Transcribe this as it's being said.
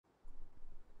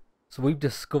So we've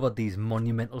discovered these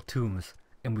monumental tombs,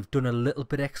 and we've done a little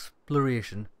bit of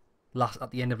exploration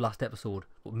at the end of last episode,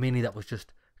 but mainly that was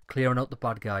just clearing out the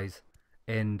bad guys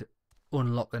and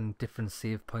unlocking different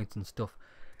save points and stuff.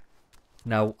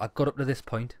 Now, I got up to this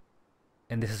point,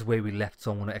 and this is where we left,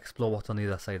 so I'm going to explore what's on the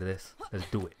other side of this.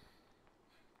 Let's do it.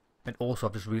 And also,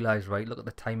 I've just realised, right, look at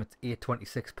the time, it's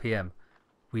 8:26 PM.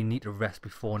 We need to rest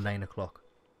before 9 o'clock.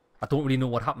 I don't really know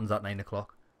what happens at 9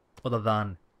 o'clock, other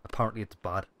than apparently it's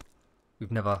bad.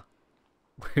 We've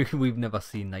never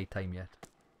seen nighttime yet.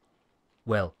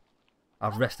 Well,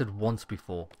 I've rested once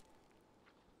before,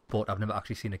 but I've never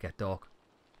actually seen it get dark.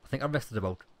 I think I rested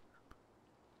about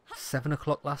 7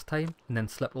 o'clock last time, and then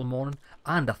slept all morning.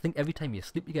 And I think every time you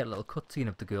sleep you get a little cutscene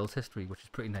of the girl's history, which is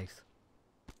pretty nice.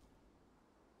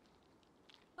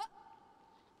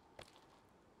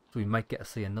 So we might get to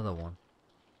see another one.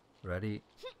 Ready?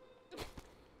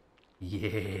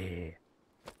 Yeah!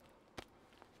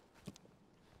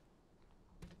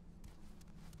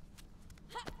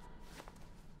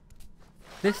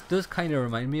 This does kind of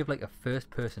remind me of like a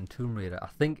first-person Tomb Raider. I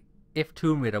think if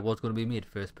Tomb Raider was going to be made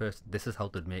first-person, this is how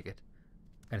they'd make it.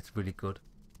 And it's really good.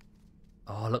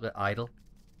 Oh, look at Idle.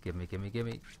 Gimme, gimme,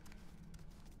 gimme.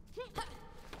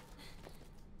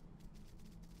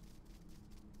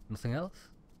 Nothing else?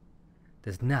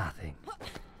 There's nothing.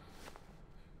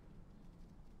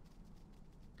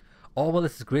 Oh, well,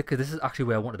 this is great because this is actually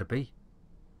where I wanted to be.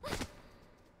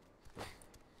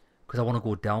 Because I want to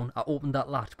go down. I opened that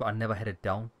latch, but I never headed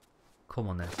down. Come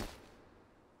on then.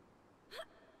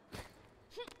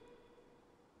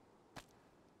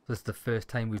 This is the first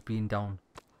time we've been down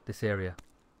this area.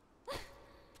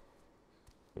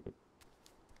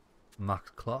 Max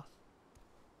cloth.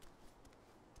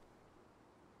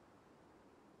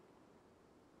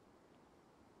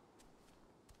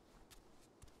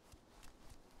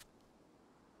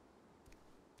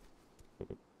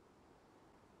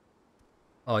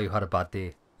 Oh, you had a bad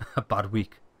day. A bad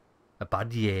week. A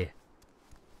bad year.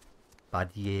 Bad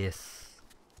yes.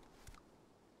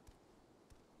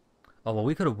 Oh, well,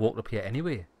 we could have walked up here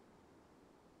anyway.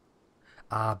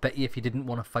 I bet you if you didn't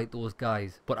want to fight those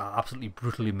guys, but I absolutely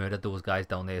brutally murdered those guys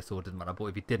down there, so it didn't matter. But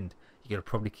if you didn't, you could have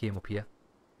probably came up here.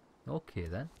 Okay,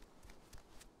 then.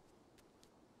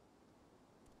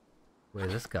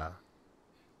 Where's this guy?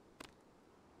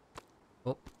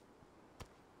 Oh.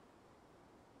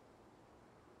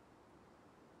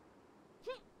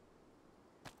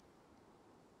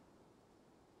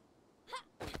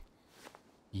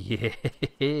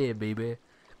 Yeah, baby.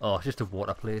 Oh, it's just a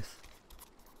water place.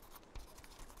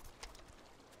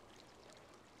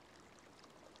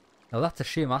 Now that's a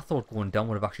shame. I thought going down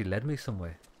would have actually led me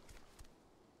somewhere.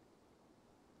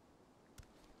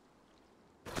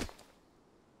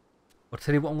 I'll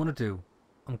tell you what I'm going to do.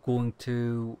 I'm going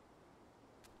to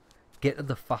get to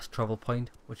the fast travel point,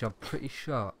 which I'm pretty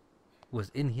sure was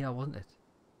in here, wasn't it?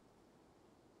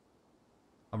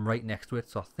 I'm right next to it,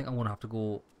 so I think I'm going to have to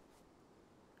go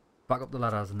back up the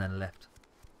ladders and then left.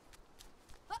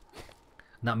 And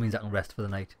that means I can rest for the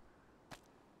night.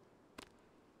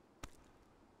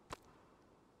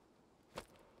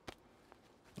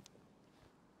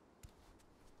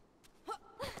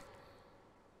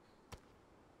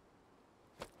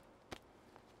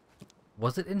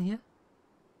 Was it in here?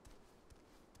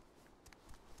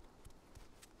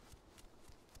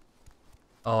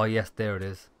 Oh yes, there it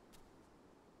is.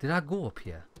 Did I go up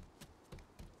here?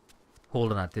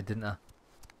 Hold on, I did, didn't I?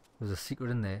 There was a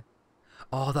secret in there.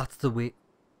 Oh, that's the way.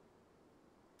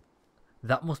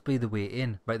 That must be the way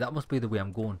in. Right, that must be the way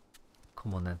I'm going.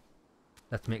 Come on then.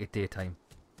 Let's make it daytime.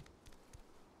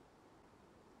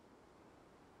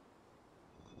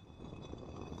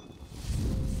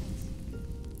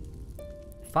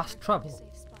 Fast travel.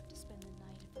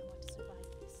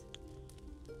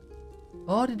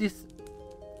 Oh, did you...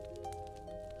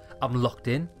 I'm locked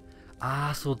in.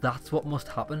 Ah, so that's what must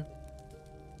happen.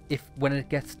 If when it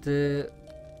gets to,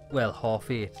 well,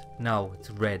 8:30 now, it's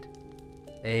red.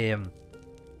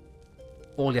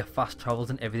 All your fast travels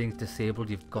and everything's disabled.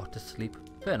 You've got to sleep.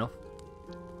 Fair enough.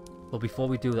 Well, before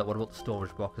we do that, what about the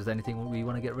storage box? Is there anything we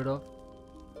want to get rid of?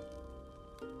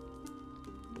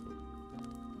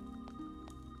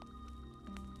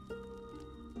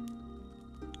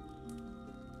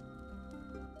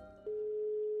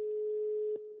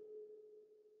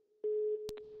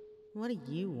 What do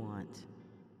you want?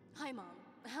 Hi, Mom.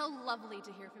 How lovely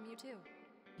to hear from you, too.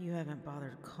 You haven't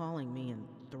bothered calling me in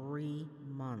 3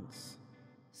 months.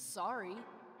 Sorry.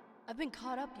 I've been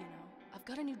caught up, you know. I've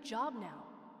got a new job now.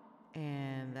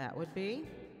 And that would be?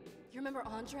 You remember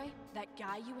Andre? That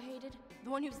guy you hated? The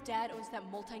one whose dad owns that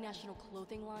multinational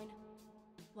clothing line?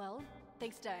 Well,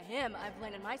 thanks to him, I've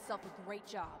landed myself a great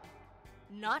job.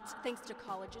 Not thanks to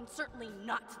college, and certainly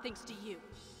not thanks to you.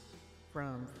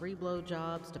 From free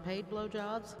blowjobs to paid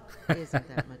blowjobs isn't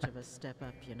that much of a step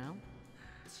up, you know?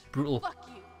 Brutal. Fuck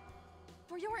you.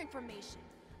 For your information,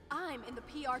 I'm in the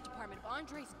PR department of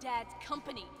Andre's dad's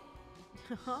company.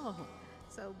 Oh,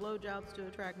 so blowjobs to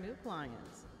attract new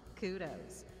clients.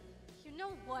 Kudos. You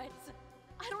know what?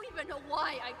 I don't even know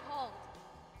why I called.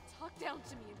 Talk down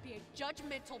to me and be a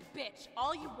judgmental bitch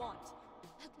all you want.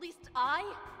 At least I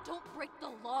don't break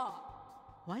the law.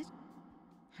 What?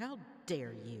 How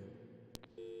dare you?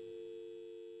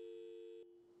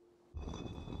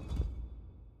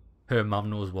 Her mum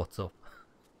knows what's up.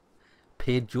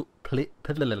 Paid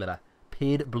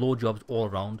blowjobs all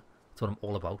around. That's what I'm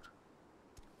all about.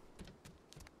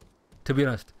 To be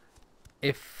honest,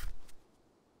 if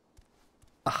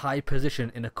a high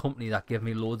position in a company that gave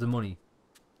me loads of money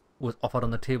was offered on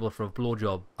the table for a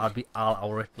blowjob, I'd be all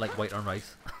over it like white on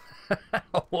rice. I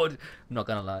would. I'm not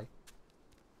gonna lie.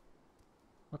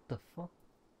 What the fuck?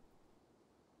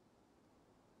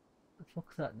 The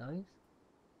fuck's that noise?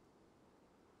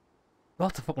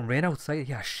 Lots of fucking rain outside.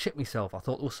 Yeah, I shit myself. I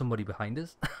thought there was somebody behind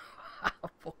us. I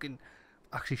fucking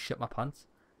actually shit my pants.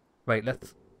 Right,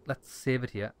 let's save it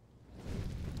here.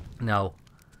 Now,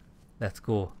 let's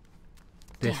go.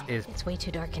 This Damn, is it's way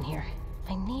too dark in here.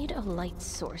 I need a light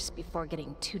source before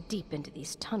getting too deep into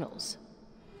these tunnels.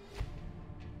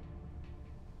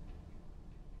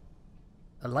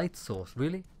 a light source,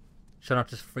 really? Should I not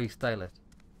just freestyle it?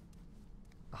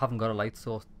 I haven't got a light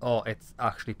source. Oh, it's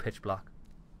actually pitch black.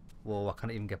 Whoa, I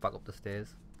can't even get back up the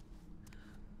stairs.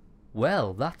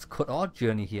 Well, that's cut our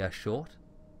journey here short.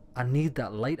 I need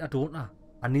that lighter, don't I?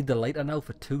 I need the lighter now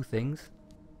for two things.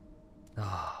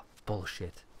 Ah,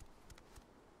 bullshit.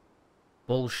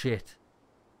 Bullshit.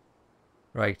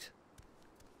 Right.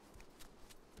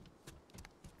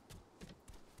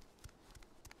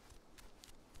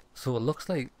 So it looks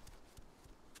like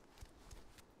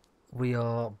we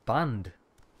are banned.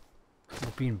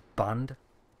 We've been banned.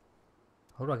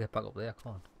 How do I get back up there? I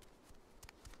can't.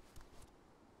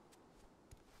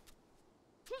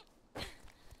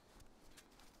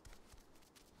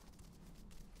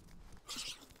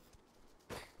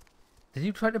 Did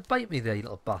you try to bite me there, you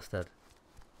little bastard?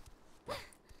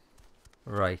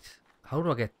 Right. How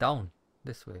do I get down?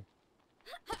 This way.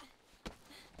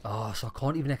 Oh, so I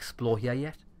can't even explore here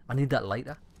yet. I need that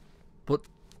lighter. But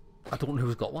I don't know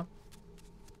who's got one.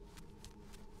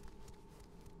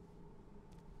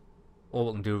 All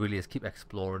we can do really is keep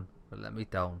exploring. But let me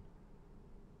down.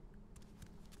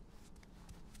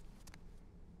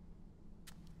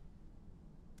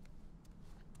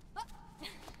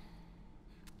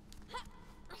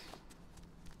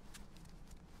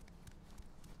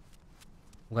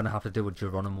 I'm gonna have to do a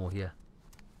Geronimo here.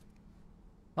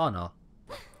 Oh no.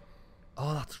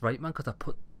 Oh, that's right, man, because I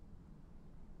put...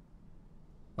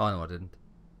 Oh no, I didn't.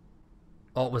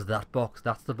 Oh, it was that box.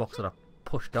 That's the box that I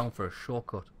pushed down for a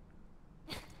shortcut.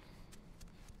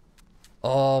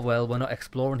 Oh, well, we're not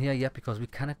exploring here yet because we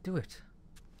cannot do it.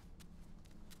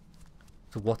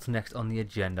 So what's next on the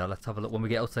agenda? Let's have a look. When we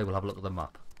get outside, we'll have a look at the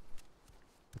map.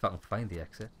 If I can find the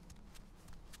exit.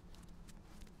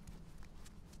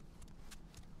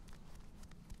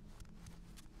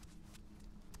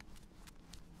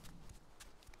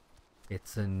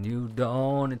 It's a new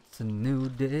dawn, it's a new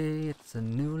day, it's a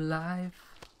new life.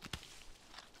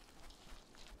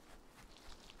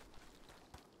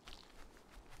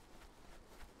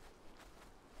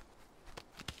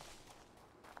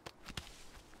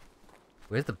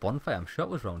 Where's the bonfire? I'm sure it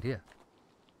was around here.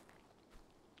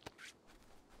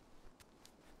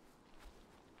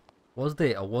 Was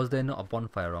there or was there not a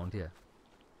bonfire around here?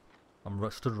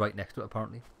 I'm stood right next to it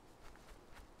apparently.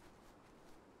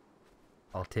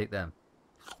 I'll take them.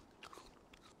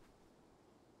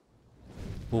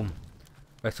 Boom.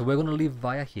 Right, so we're going to leave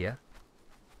via here.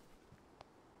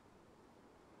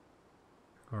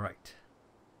 Right.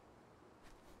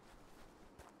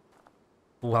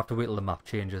 We'll have to wait till the map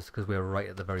changes because we're right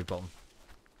at the very bottom.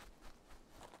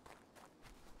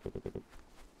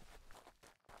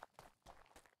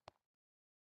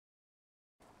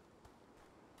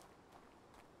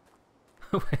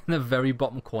 We're in the very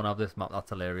bottom corner of this map. That's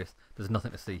hilarious. There's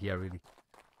nothing to see here really.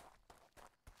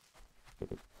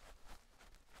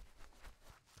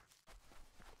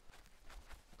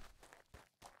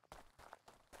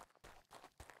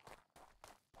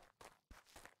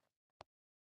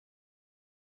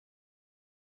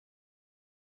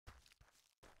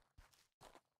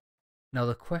 Now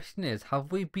the question is,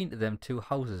 have we been to them two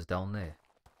houses down there?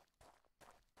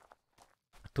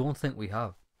 I don't think we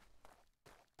have.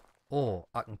 Or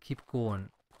I can keep going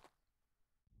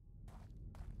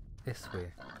this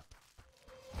way.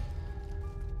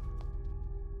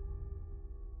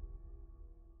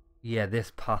 Yeah,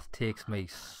 this path takes me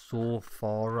so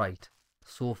far right,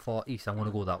 so far east. I'm going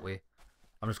to go that way.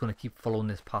 I'm just going to keep following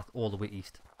this path all the way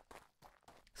east.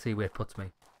 See where it puts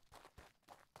me.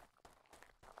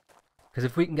 Because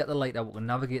if we can get the light out, we can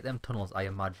navigate them tunnels, I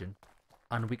imagine.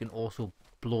 And we can also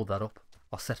blow that up.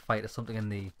 Or set fire to something in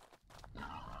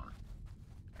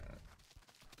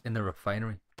the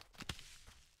refinery.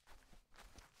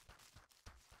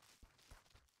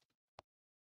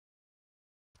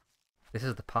 This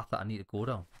is the path that I need to go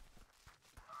down.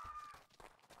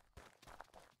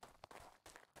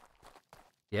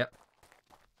 Yep.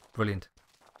 Brilliant.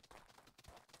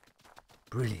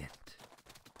 Brilliant.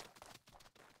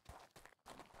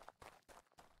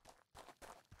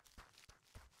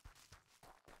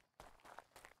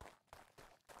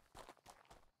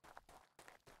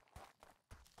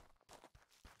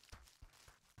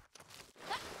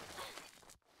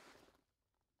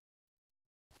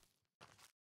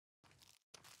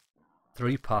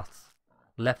 Three paths.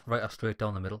 Left, right, or straight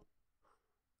down the middle.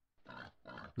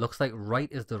 Looks like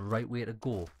right is the right way to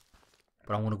go.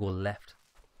 But I want to go left.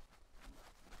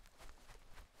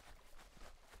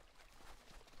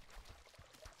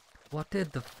 What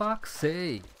did the fox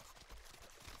say?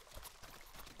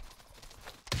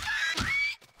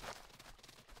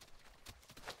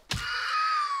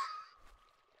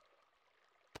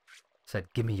 Said,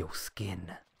 give me your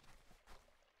skin.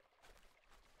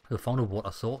 We found a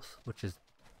water source, which is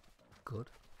good.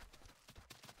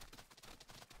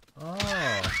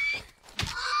 Oh.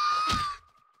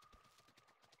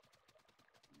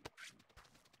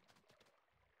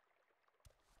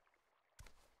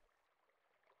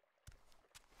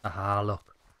 Aha,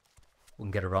 look. We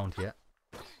can get around here.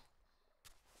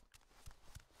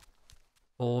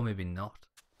 Or maybe not.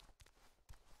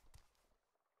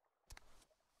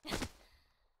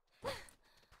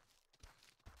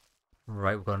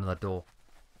 Right, we've got another door.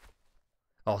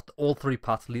 Oh, all three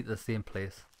paths lead to the same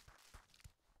place.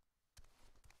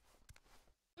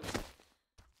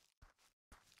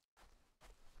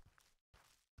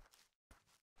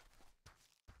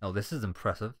 Oh, this is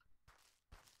impressive.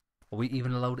 Are we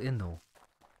even allowed in though?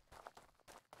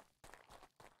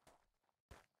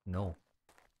 No.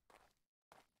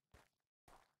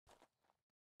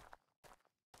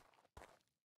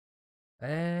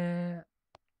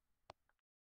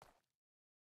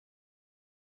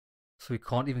 So we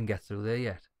can't even get through there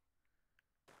yet.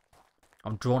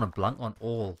 I'm drawing a blank on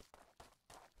all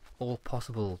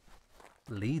possible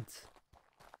leads.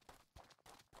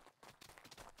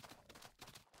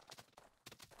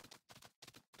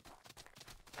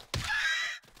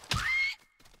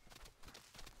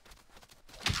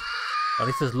 At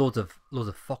least there's loads of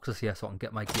foxes here, so I can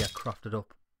get my gear crafted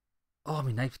up. Oh,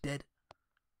 my knife's dead.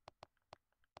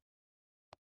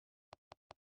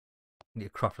 Need to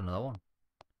craft another one.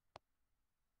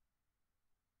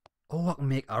 Oh, I can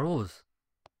make arrows.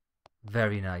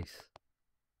 Very nice.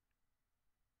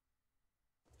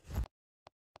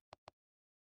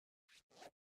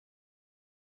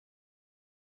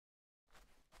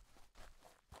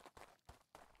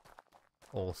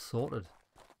 All sorted.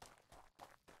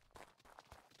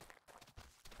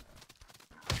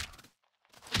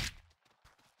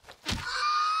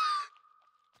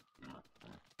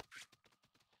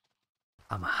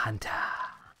 I'm a hunter.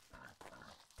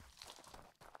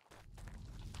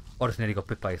 I just nearly got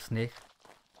bit by a snake.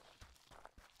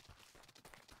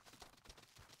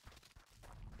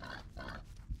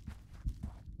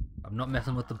 I'm not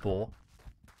messing with the bow.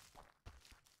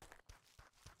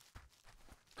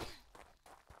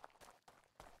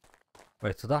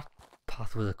 Right, so that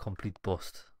path was a complete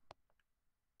bust.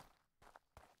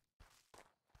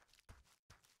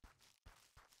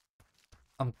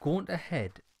 I'm going to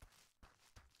head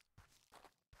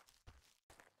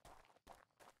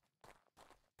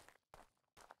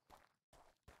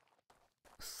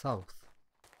south.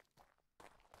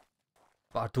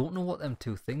 But I don't know what them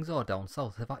two things are down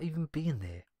south. Have I even been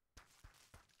there?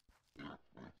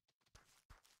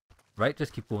 Right,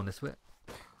 just keep going this way.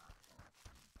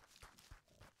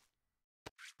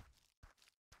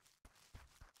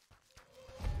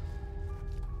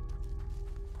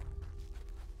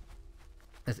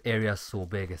 This area is so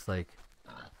big, it's like,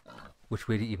 which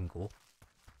way do you even go?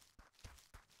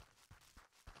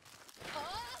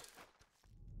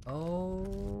 Oh,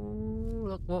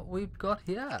 look what we've got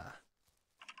here.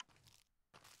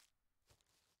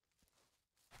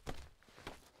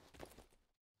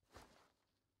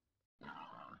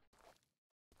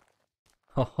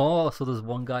 Oh, so there's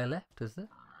one guy left, is there?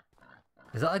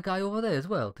 Is that a guy over there as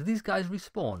well? Do these guys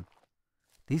respawn?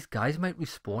 These guys might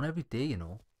respawn every day, you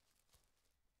know.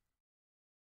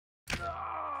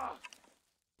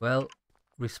 Well,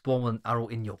 respawn with an arrow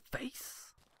in your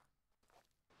face.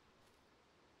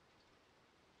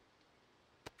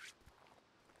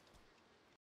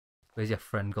 Where's your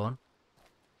friend gone?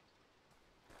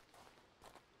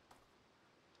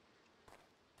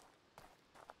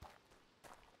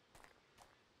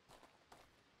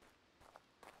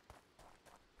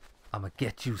 I'ma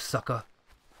get you, sucker.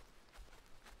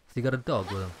 So you got a dog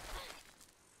with him?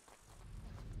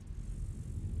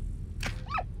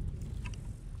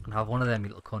 Can have one of them, you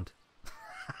little cunt.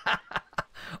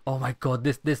 Oh my god,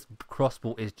 this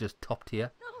crossbow is just top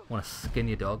tier. I wanna skin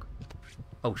your dog.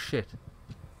 Oh shit.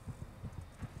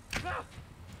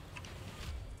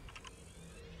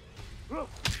 Oh,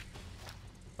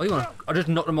 you wanna... I just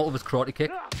knocked him out of his karate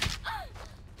kick.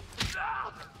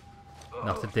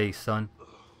 Not today, son.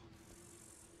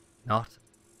 Not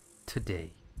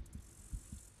today.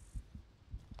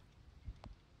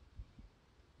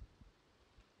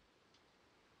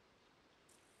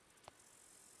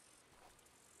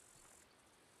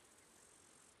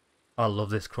 I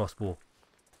love this crossbow.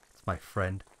 It's my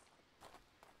friend.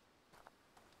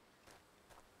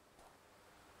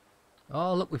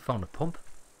 Oh, look, we found a pump.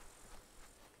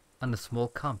 And a small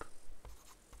camp.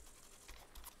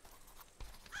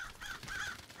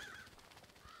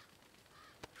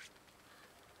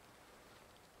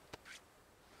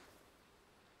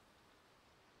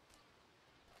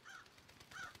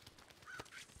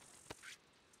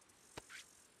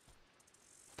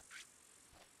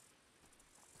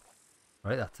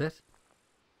 Right, that's it.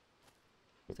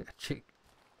 It's like a chick.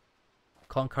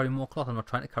 Can't carry more cloth. I'm not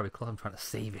trying to carry cloth, I'm trying to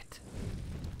save it.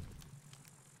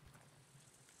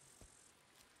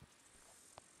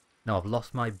 Now I've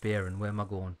lost my bearing. Where am I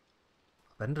going?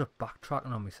 I've ended up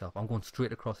backtracking on myself. I'm going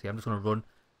straight across here. I'm just going to run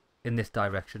in this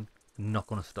direction. I'm not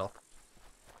going to stop.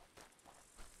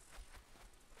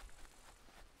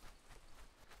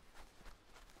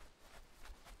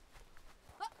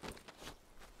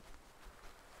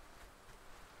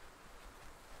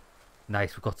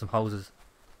 Nice, we've got some houses.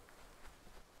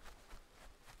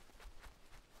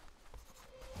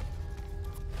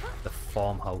 The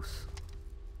farmhouse.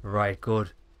 Right,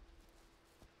 good.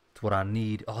 It's what I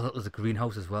need. Oh, look, there's a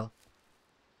greenhouse as well.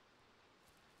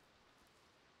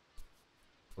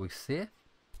 Are we safe?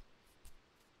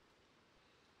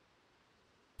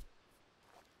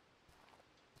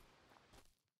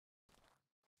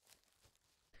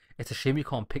 It's a shame you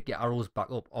can't pick your arrows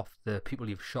back up off the people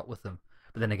you've shot with them.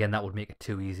 But then again, that would make it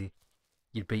too easy.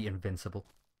 You'd be invincible.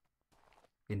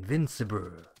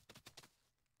 Invincible.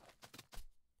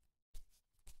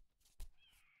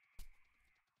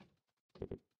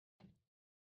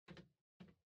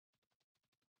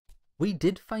 We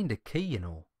did find a key, you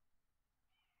know.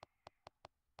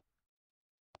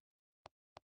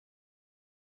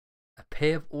 A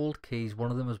pair of old keys,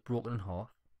 one of them was broken in half.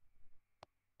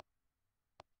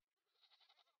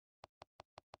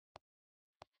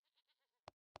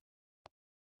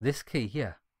 This key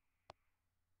here.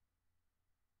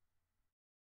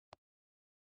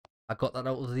 I got that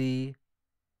out of the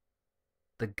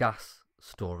gas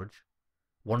storage.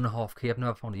 1.5 key, I've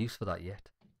never found a use for that yet.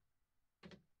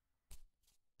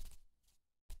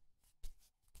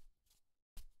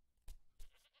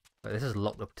 But this is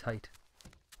locked up tight.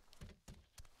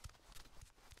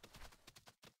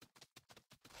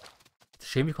 It's a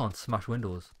shame you can't smash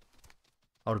windows.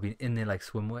 I would have been in there like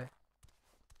swimwear.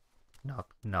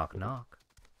 Knock, knock, knock.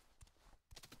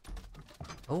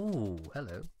 Oh,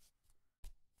 hello.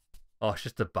 Oh, it's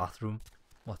just a bathroom.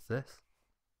 What's this?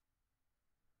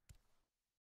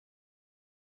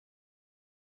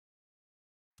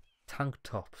 Tank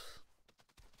tops.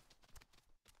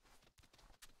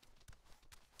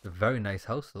 A very nice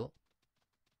house, though.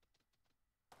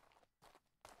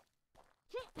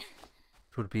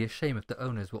 It would be a shame if the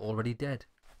owners were already dead.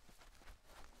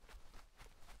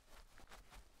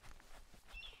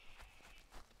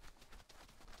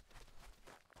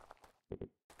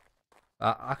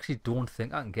 I actually don't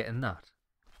think I can get in that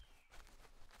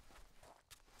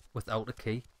without a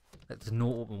key. There's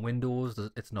no open windows,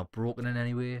 it's not broken in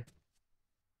any way.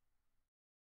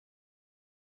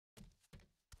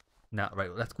 Nah,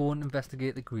 right, let's go and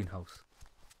investigate the greenhouse.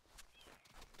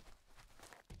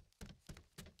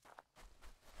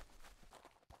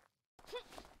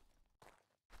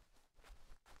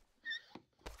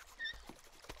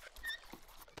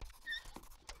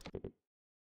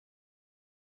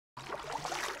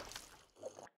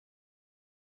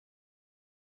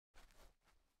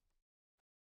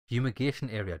 Fumigation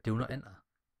area, do not enter.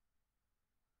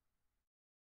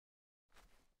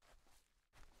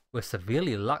 We're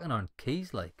severely lacking on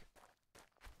keys, like.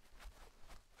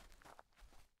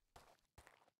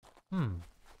 Hmm.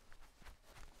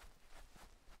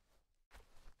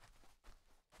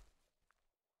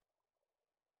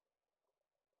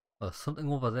 Oh, there's something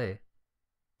over there.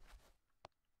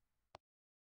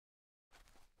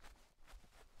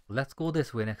 Let's go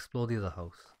this way and explore the other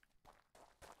house.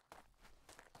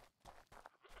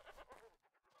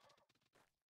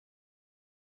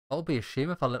 That would be a shame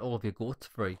if I let all of your goats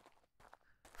free.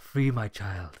 Free my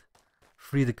child.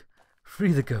 Free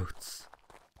the goats.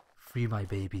 Free my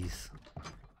babies.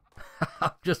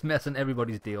 I'm just messing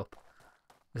everybody's day up.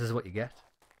 This is what you get.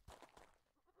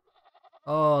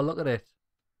 Oh, look at it.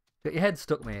 Get your head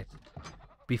stuck, mate.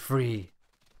 Be free.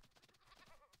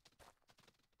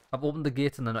 I've opened the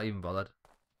gates and they're not even bothered.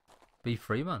 Be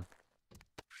free, man.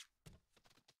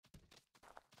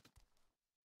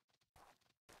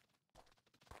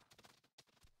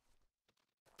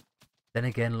 Then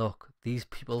again, look. These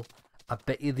people... I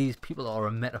bet you these people are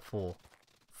a metaphor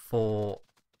for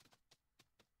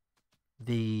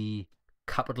the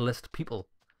capitalist people.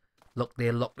 Look,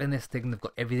 they're locked in this thing. They've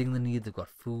got everything they need. They've got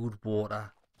food,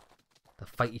 water. They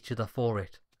fight each other for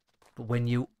it. But when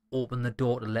you open the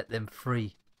door to let them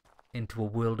free into a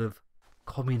world of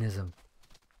communism,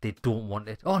 they don't want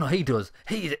it. Oh no, he does.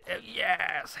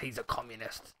 Yes, he's a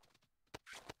communist.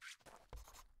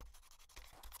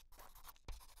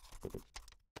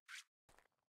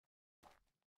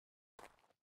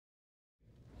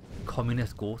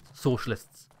 Communist ghosts,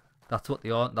 socialists. That's what they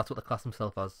are. That's what they class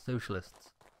themselves as,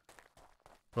 socialists.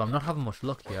 Well, I'm not having much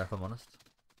luck here, if I'm honest.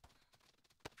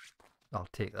 I'll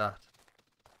take that.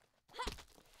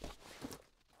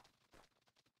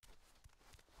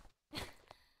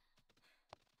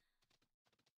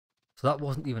 So that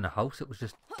wasn't even a house, it was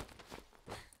just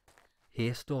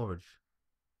hay storage.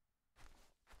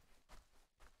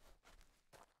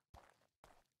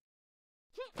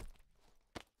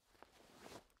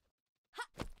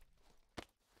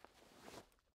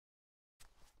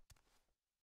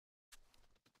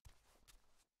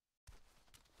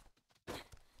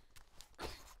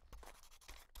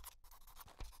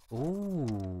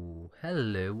 Ooh,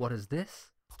 hello, what is this?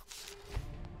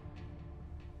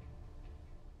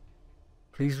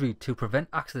 Please read, to prevent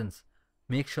accidents,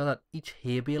 make sure that each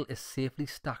hay bale is safely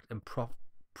stacked and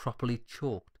properly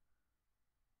choked.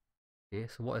 Okay,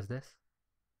 so what is this?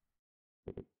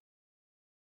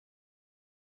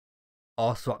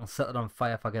 Oh, so I can set it on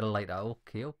fire if I get a lighter.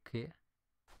 Okay, okay.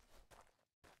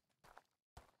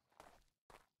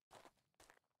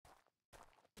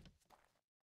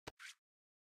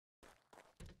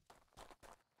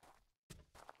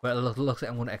 Well, it looks like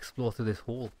I'm going to explore through this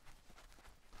hole.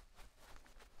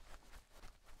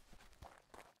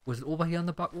 Was it over here on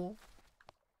the back wall?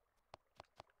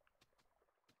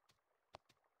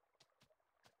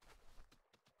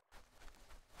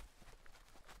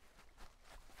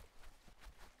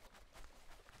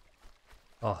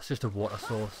 Oh, it's just a water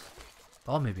source.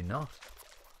 Or maybe not.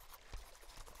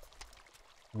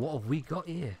 What have we got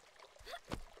here?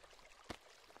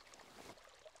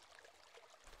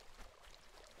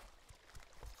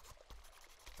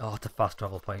 Oh, it's a fast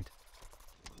travel point.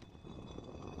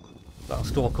 That'll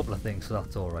store a couple of things, so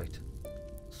that's alright.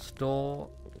 Store.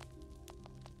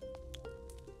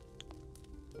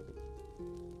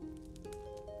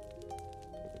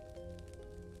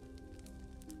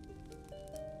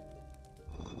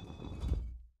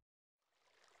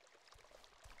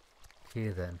 Okay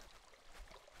then.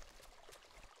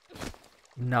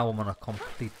 Now I'm on a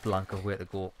complete blank of where to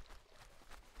go.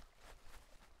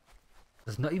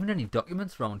 There's not even any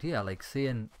documents around here, like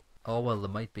saying, oh well, there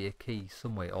might be a key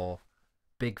somewhere, or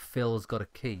Big Phil's got a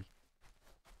key.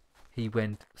 He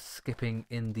went skipping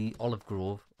in the olive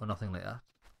grove, or nothing like that.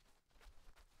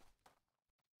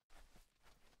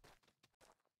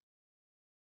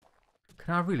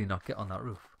 Can I really not get on that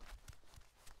roof?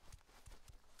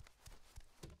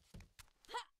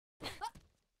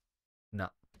 No.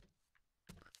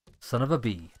 Son of a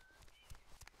bee.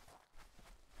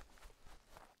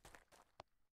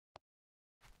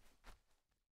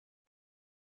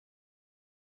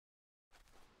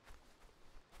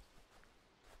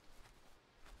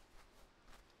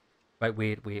 Right,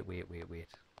 wait.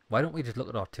 Why don't we just look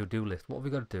at our to-do list? What have we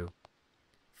got to do?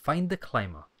 Find the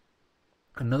climber.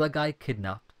 Another guy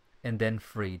kidnapped and then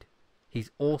freed. He's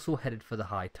also headed for the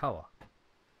high tower.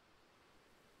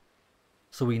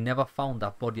 So we never found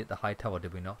that body at the high tower,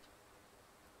 did we not?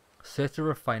 Search the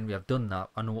refinery, I've done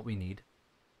that. I know what we need.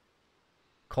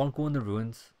 Can't go in the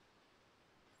ruins.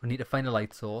 We need to find a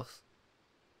light source.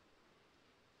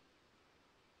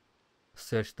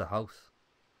 Search the house.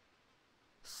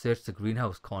 Search the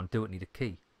greenhouse, can't do it, need a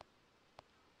key.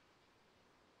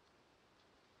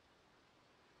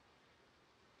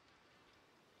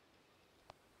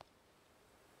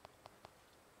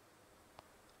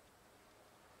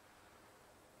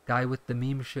 Guy with the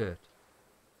meme shirt.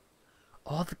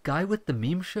 Oh, the guy with the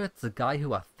meme shirt's the guy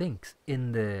who I think's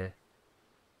in the...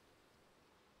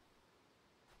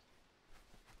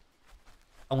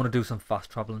 I want to do some fast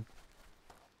traveling.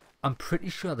 I'm pretty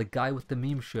sure the guy with the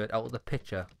meme shirt out of the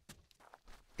picture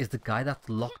is the guy that's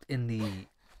locked in the...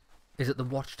 Is it the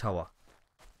Watchtower?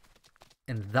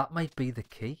 And that might be the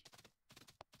key.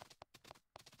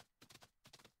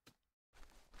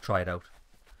 Try it out.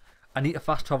 I need to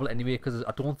fast travel anyway because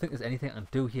I don't think there's anything I can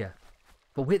do here.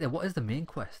 But wait there, what is the main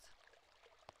quest?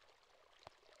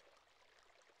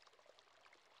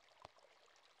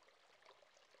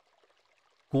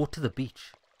 Go to the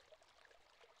beach.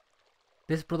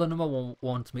 This brother number one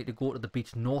wants me to go to the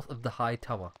beach north of the high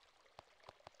tower.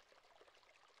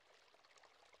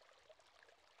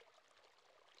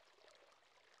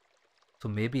 So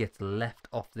maybe it's left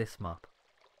off this map.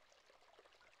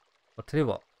 I'll tell you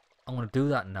what, I'm going to do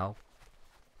that now.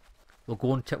 We'll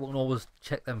go and check, we can always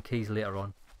check them keys later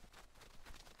on.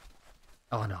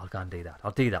 Oh no, I can't do that.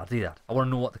 I'll do that. I want to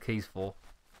know what the key's for.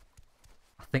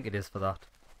 I think it is for that.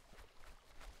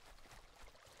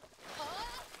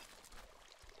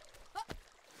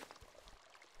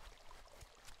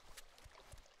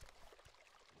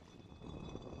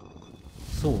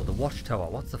 So, the Watchtower,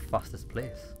 what's the fastest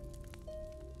place?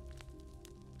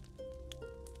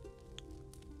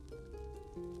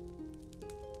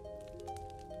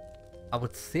 I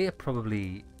would say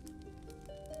probably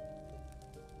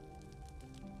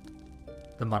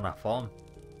the Manor Farm.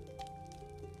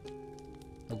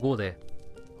 We'll go there.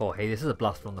 Oh hey, this is a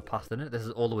blast from the past, isn't it? This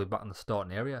is all the way back in the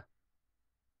starting area.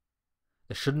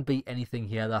 There shouldn't be anything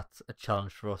here that's a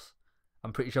challenge for us.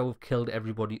 I'm pretty sure we've killed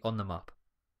everybody on the map.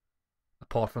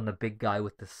 Apart from the big guy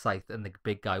with the scythe and the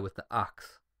big guy with the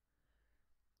axe.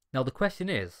 Now the question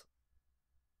is,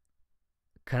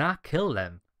 can I kill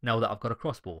them now that I've got a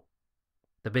crossbow?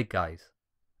 The big guys.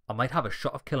 I might have a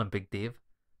shot of killing Big Dave.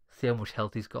 See how much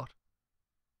health he's got.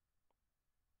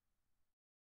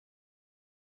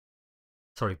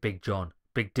 Sorry, Big John.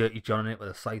 Big Dirty John in it with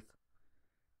a scythe.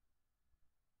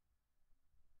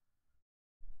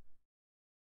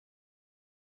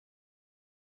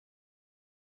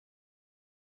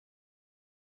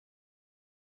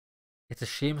 It's a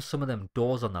shame some of them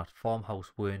doors on that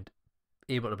farmhouse weren't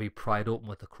able to be pried open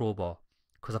with the crowbar.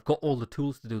 Because I've got all the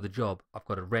tools to do the job. I've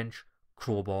got a wrench,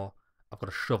 crowbar, I've got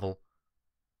a shovel.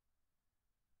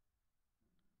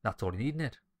 That's all you need in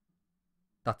it.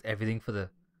 That's everything for to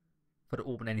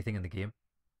open anything in the game.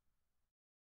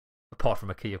 Apart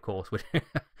from a key, of course,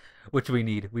 which we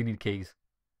need. We need keys.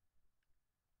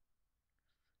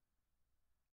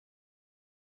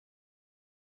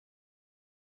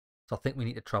 So I think we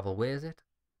need to travel. Where is it?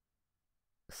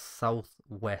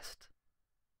 Southwest.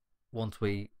 Once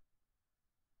we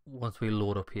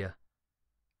load up here.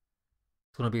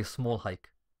 It's going to be a small hike.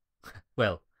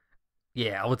 Well,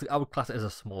 yeah, I would class it as a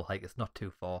small hike. It's not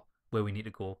too far where we need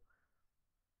to go.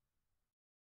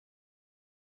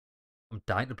 I'm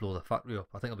dying to blow the factory up.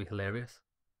 I think it'll be hilarious.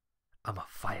 I'm a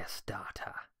fire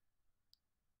starter.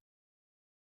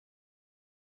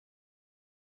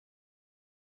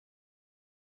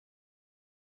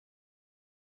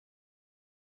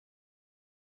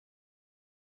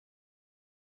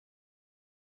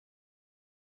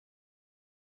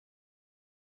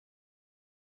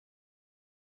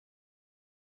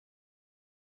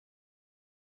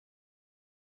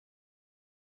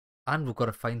 And we've got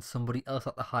to find somebody else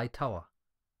at the high tower.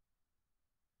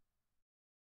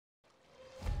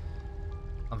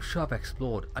 I'm sure I've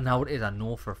explored, and now it is, I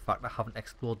know for a fact I haven't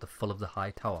explored the full of the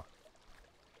high tower.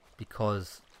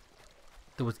 Because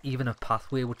there was even a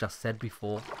pathway which I said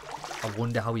before. I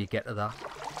wonder how you get to that.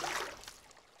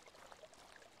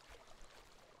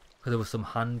 Because there was some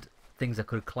hand things I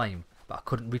could climb, but I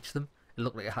couldn't reach them. It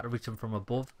looked like I had to reach them from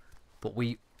above, but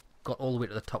we got all the way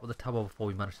to the top of the tower before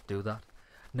we managed to do that.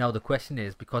 Now the question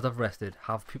is, because I've rested,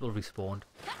 have people respawned?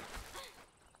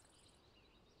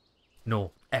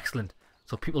 No. Excellent.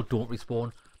 So people don't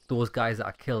respawn. Those guys that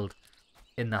I killed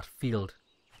in that field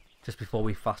just before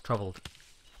we fast travelled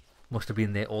must have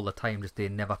been there all the time, just they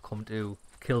never come to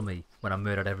kill me when I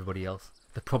murdered everybody else.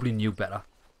 They probably knew better.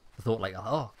 They thought like,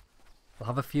 oh, I'll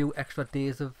have a few extra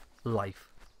days of life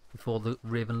before the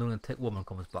Raven Lunatic woman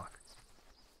comes back.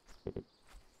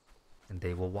 And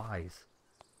they were wise.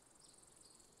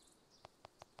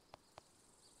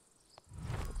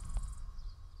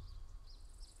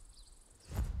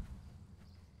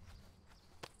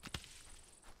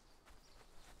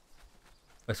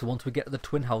 Right, so once we get to the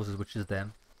twin houses, which is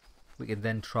them, we can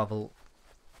then travel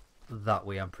that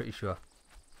way, I'm pretty sure.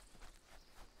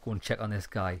 Go and check on this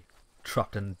guy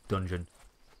trapped in a dungeon.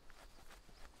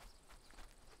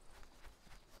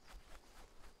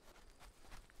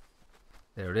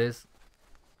 There it is.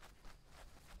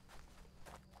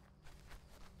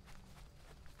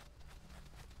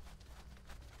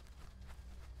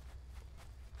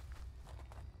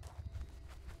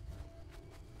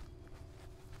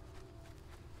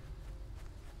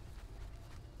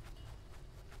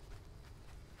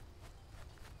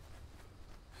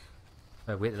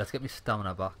 Right, wait, let's get my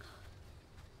stamina back.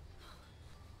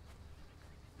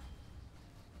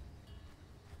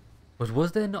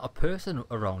 Was there not a person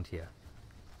around here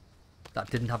that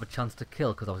didn't have a chance to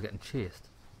kill because I was getting chased?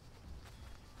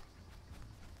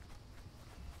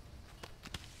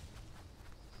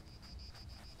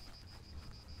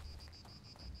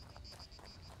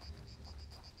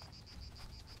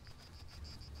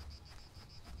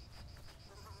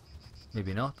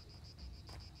 Maybe not.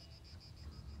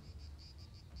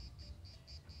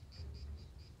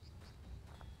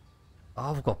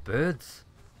 Oh, we've got birds.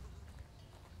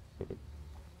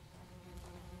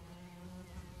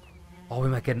 Oh, we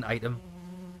might get an item.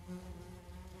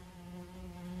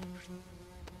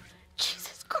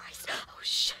 Jesus Christ. Oh,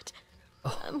 shit.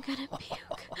 I'm gonna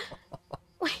puke.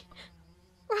 Wait.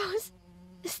 Rose,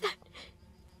 is that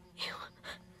you?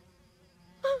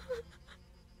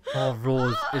 Oh,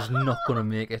 Rose is not gonna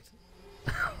make it.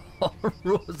 Oh,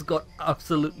 Rose got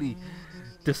absolutely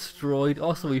destroyed.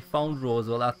 Also, we found Rose.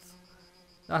 Well,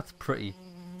 that's pretty.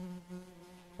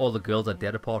 All the girls are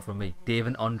dead apart from me. Dave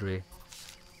and Andre.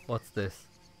 What's this?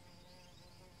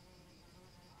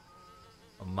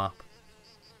 A map.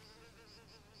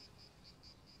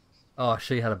 Oh,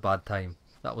 she had a bad time.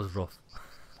 That was rough.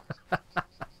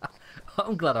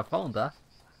 I'm glad I found that.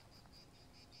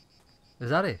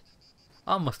 Is that it?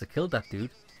 I must have killed that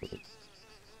dude.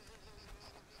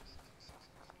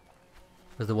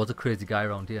 Because there was a crazy guy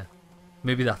around here.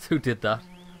 Maybe that's who did that.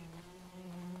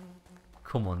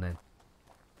 Come on then.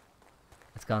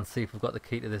 Let's go and see if we've got the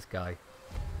key to this guy.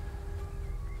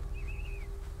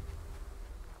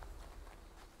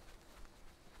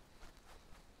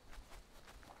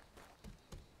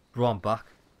 Bro, I'm back.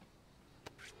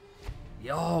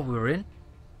 Yo, we're in.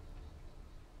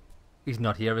 He's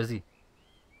not here, is he?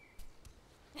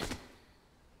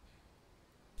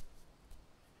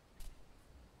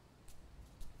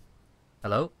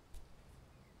 Hello?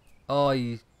 Oh,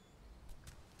 he's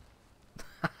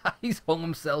hung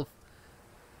himself.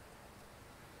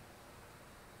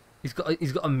 He's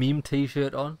got a meme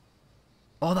t-shirt on.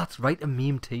 Oh, that's right, a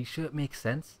meme t-shirt makes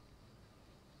sense.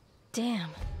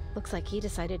 Damn. Looks like he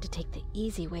decided to take the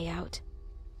easy way out.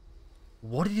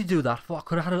 What did you do that for? I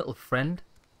could have had a little friend.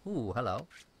 Ooh, hello.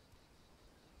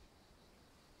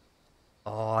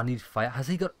 Oh, I need fire. Has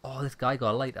he got... Oh, this guy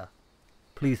got a lighter.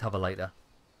 Please have a lighter.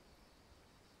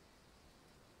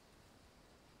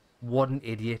 What an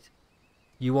idiot.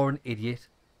 You are an idiot.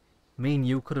 Me and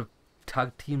you could have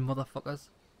tag team motherfuckers.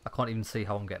 I can't even see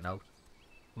how I'm getting out.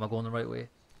 Am I going the right way?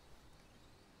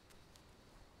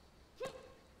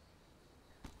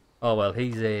 Oh well,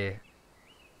 he's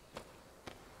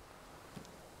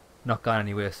not going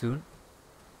anywhere soon.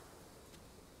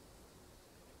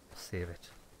 Save it.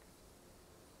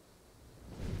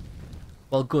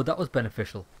 Well, good, that was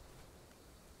beneficial.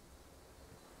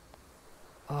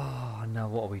 Oh, now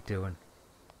what are we doing?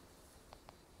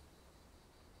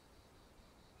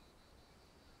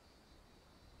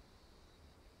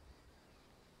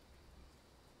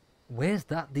 Where's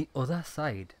that? The other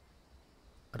side?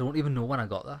 I don't even know when I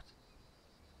got that.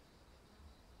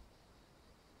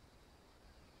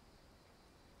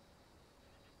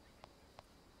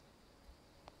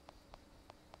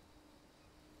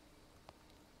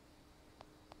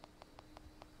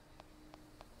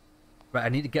 Right, I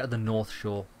need to get to the North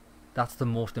Shore. That's the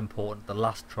most important, the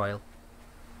last trial.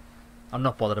 I'm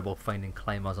not bothered about finding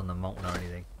climbers on the mountain or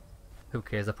anything. Who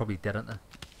cares, they're probably dead, aren't they?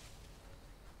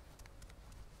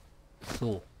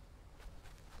 So,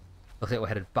 looks like we're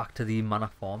headed back to the manor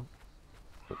farm.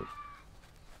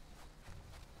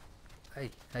 Hey,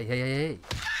 hey, hey, hey,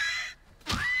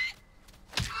 hey.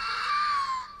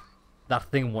 That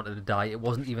thing wanted to die. It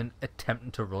wasn't even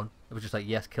attempting to run. It was just like,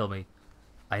 yes, kill me.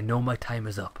 I know my time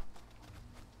is up.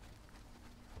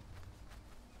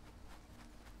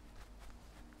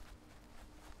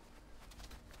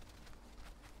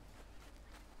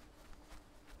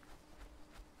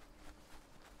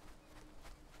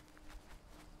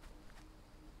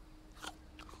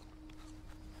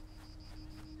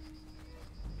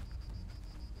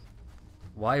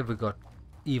 Why have we got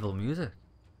evil music?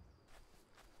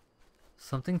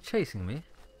 something chasing me?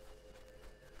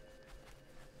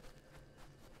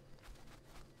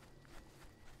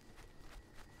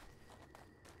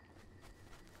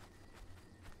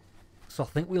 So I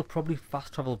think we'll probably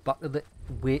fast travel back to the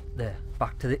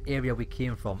back to the area we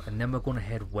came from, and then we're going to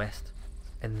head west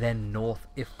and then north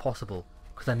if possible,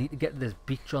 because I need to get to this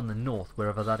beach on the north,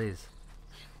 wherever that is.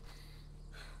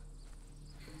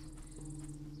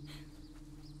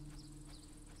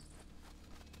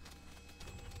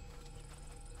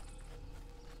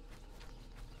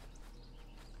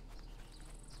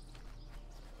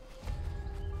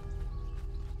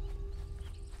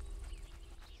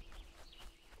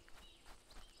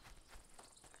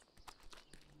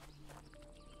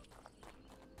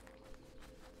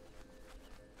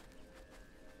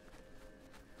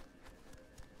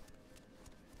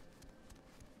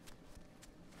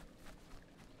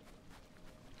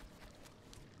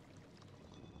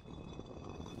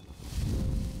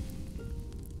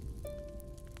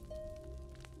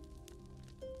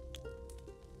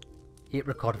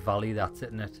 Apricot Valley, that's it,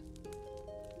 isn't it?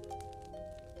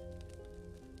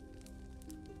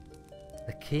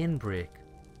 The cane break.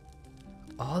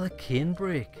 Oh, the cane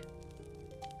break.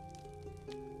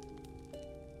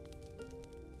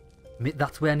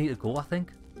 That's where I need to go, I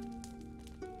think.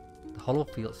 The Hollow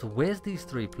Field. So where's these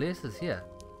three places here?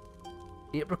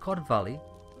 Apricot Valley.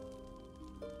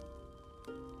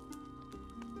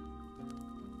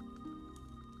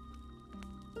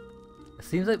 It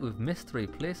seems like we've missed three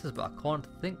places, but I can't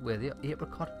think where the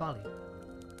Apricot Valley.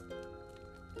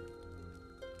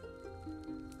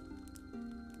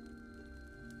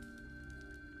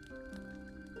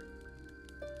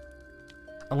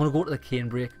 I'm going to go to the cane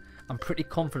break. I'm pretty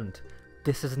confident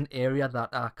this is an area that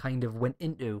I kind of went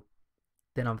into.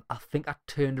 Then I think I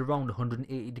turned around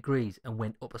 180 degrees and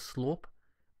went up a slope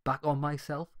back on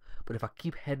myself. But if I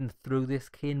keep heading through this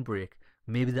cane break,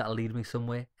 maybe that'll lead me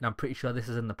somewhere. And I'm pretty sure this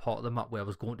is in the part of the map where I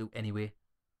was going to anyway.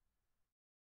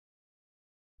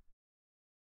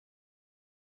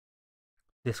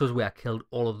 This was where I killed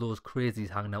all of those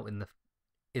crazies hanging out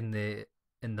in the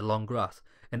long grass.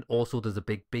 And also there's a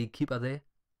big beekeeper there.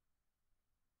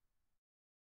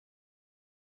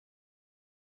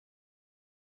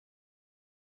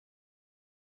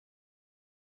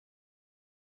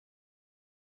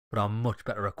 But I'm much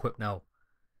better equipped now.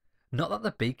 Not that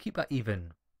the beekeeper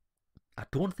even... I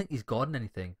don't think he's guarding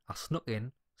anything. I snuck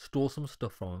in, stole some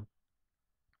stuff from him,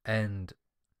 and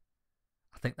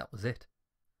I think that was it.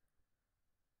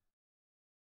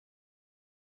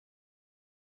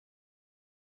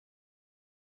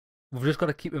 We've just got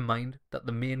to keep in mind that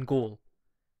the main goal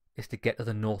is to get to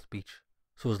the North Beach.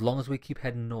 So as long as we keep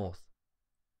heading north,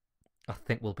 I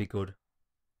think we'll be good.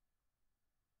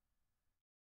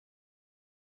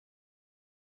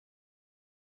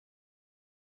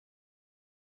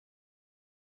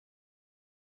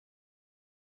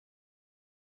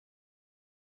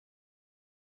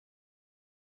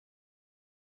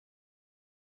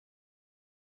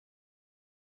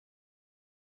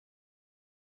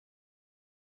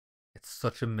 It's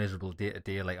such a miserable day to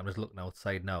day. Like, I'm just looking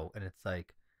outside now and it's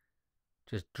like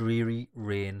just dreary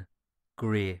rain,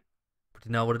 grey. But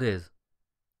you know what it is?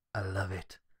 I love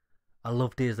it. I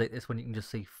love days like this when you can just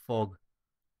see fog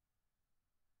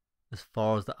as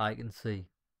far as the eye can see.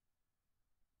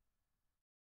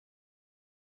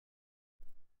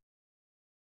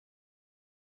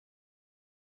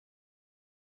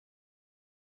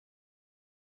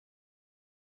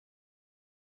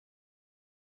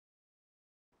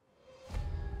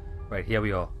 Right, here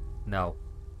we are. Now.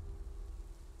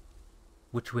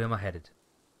 Which way am I headed?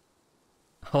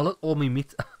 Oh look, all my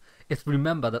meat. It's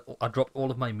remember that I dropped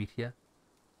all of my meat here.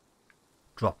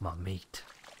 Drop my meat.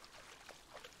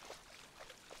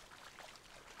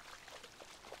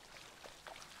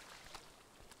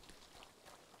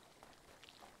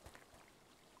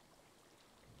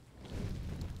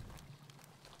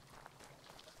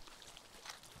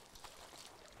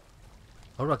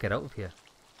 How do I get out of here?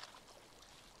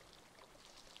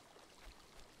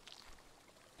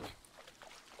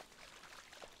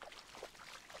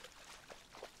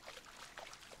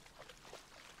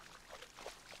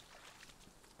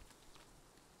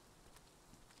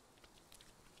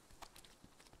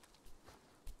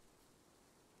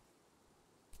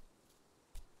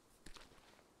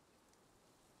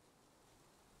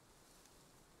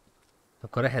 I've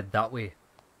got to head that way.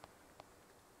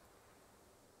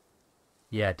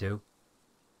 Yeah, I do.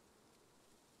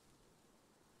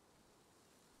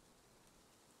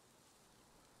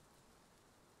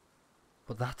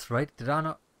 But that's right, did I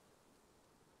not?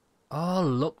 Oh,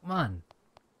 look, man.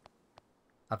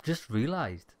 I've just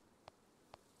realised.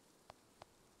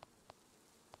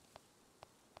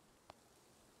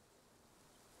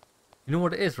 You know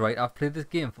what it is, right? I've played this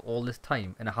game for all this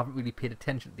time and I haven't really paid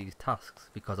attention to these tasks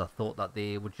because I thought that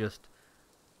they were just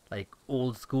like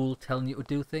old school telling you to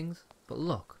do things. But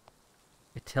look,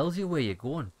 it tells you where you're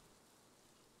going.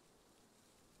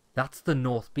 That's the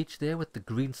North Beach there with the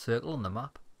green circle on the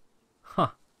map. Huh.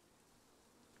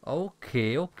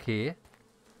 Okay, okay.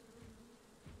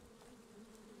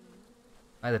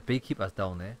 The beekeeper's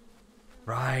down there.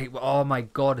 Right, oh my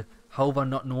god. How have I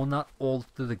not known that all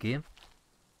through the game?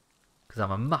 Because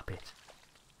I'm a muppet.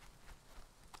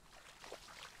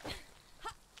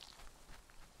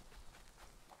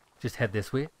 Just head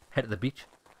this way. Head to the beach.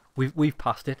 We've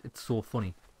passed it. It's so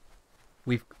funny.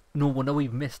 No wonder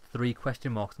we've missed 3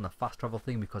 question marks on the fast travel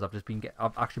thing because I've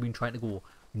actually been trying to go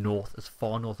north, as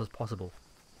far north as possible.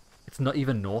 It's not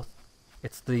even north.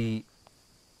 It's I'd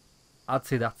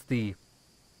say that's the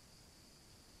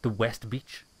West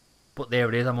Beach. But there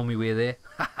it is. I'm on my way there.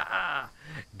 Ha ha!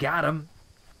 Got him.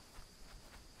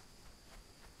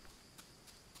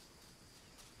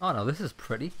 Oh no, this is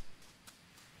pretty.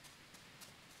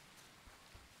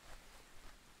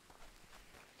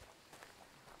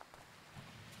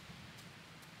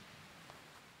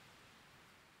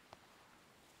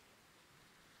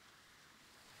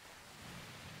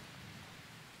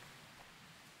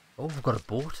 Oh, we've got a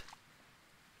boat.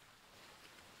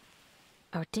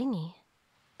 Our dinghy.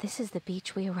 This is the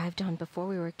beach we arrived on before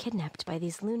we were kidnapped by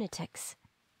these lunatics.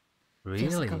 Really?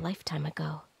 Feels like a lifetime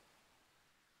ago.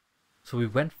 So we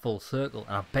went full circle,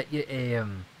 and I bet you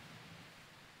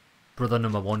brother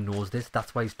number 1 knows this.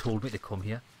 That's why he's told me to come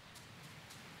here.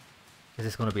 Is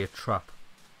this going to be a trap?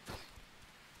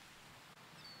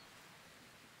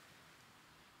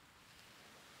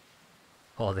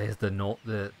 Oh, there's the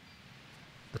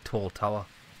tall tower.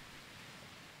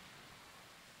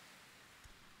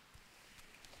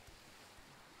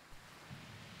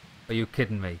 Are you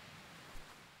kidding me?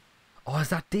 Oh, is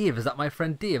that Dave? Is that my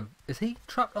friend Dave? Is he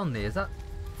trapped on there? Is that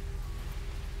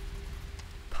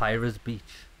Pyres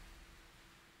Beach?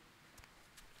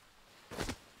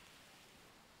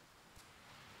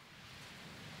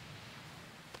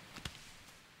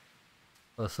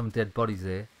 Oh, there's some dead bodies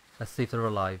there. Let's see if they're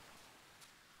alive.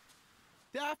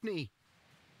 Daphne!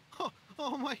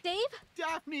 Oh my... Dave?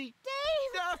 Daphne!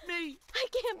 Dave! Daphne! I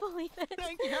can't believe it.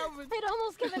 Thank heaven! I'd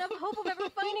almost given up hope of ever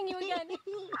finding you again.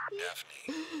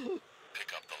 Daphne,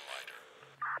 pick up the lighter.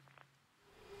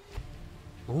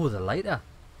 Oh, the lighter.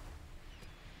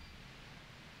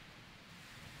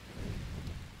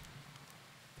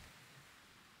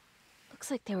 Looks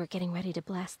like they were getting ready to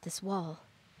blast this wall.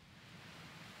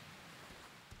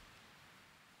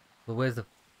 Well, where's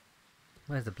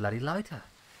the bloody lighter?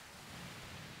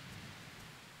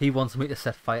 He wants me to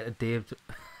set fire to Dave.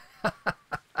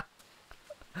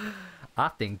 I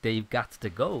think Dave got to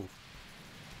go.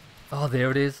 Oh, there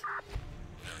it is.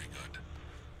 Very good.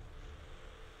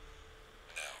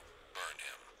 Now, burn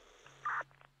him.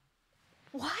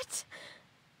 What?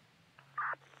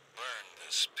 Burn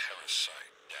this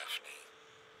parasite, Daphne.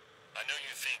 I know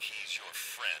you think he's your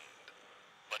friend,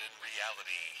 but in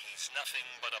reality, he's nothing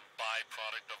but a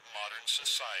byproduct of modern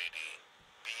society,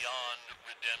 beyond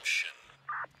redemption.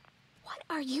 What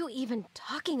are you even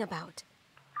talking about?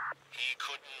 He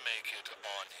couldn't make it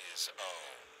on his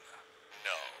own.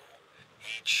 No.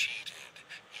 He cheated,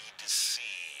 he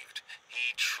deceived,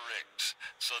 he tricked,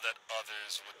 so that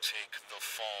others would take the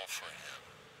fall for him.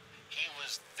 He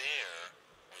was there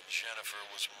when Jennifer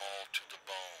was mauled to the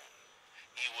bone.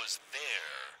 He was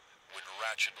there when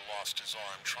Ratchet lost his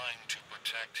arm trying to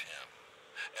protect him.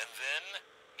 And then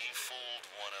he fooled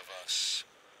one of us.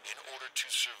 In order to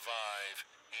survive,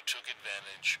 he took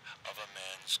advantage of a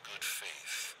man's good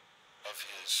faith, of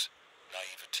his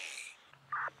naivety.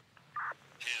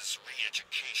 His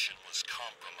re-education was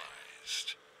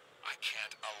compromised. I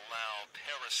can't allow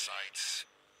parasites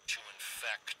to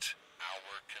infect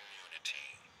our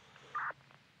community.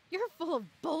 You're full of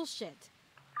bullshit.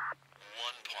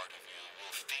 One part of you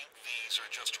will think these are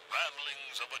just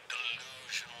ramblings of a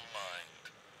delusional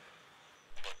mind.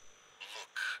 But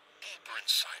look deeper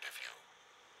inside of you.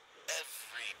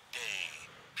 Every day,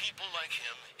 people like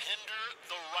him hinder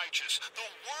the righteous, the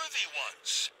worthy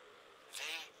ones.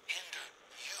 They hinder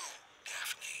you,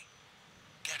 Daphne.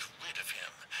 Get rid of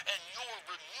him, and your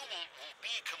renewal will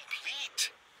be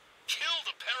complete. Kill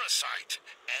the parasite,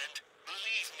 and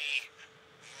believe me,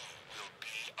 you will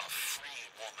be a free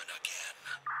woman again.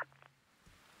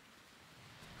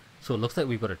 So it looks like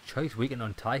we've got a choice. We can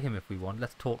untie him if we want.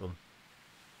 Let's talk to him.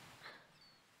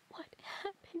 What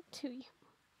happened to you?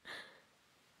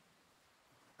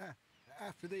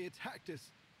 After they attacked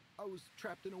us, I was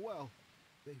trapped in a well.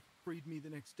 They freed me the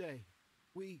next day.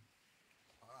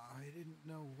 I didn't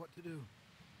know what to do.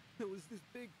 There was this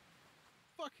big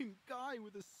fucking guy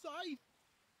with a scythe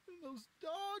and those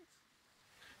dogs.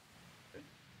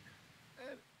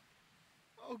 And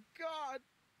oh God.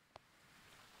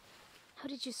 How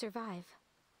did you survive?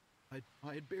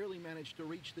 I had barely managed to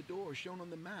reach the door shown on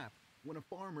the map when a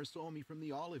farmer saw me from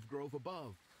the olive grove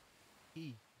above.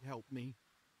 He helped me.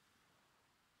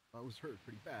 I was hurt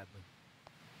pretty badly.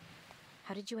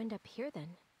 How did you end up here then?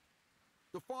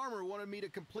 The farmer wanted me to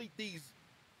complete these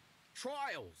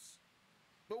trials.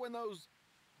 But when those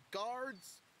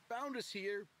guards found us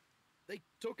here, they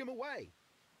took him away.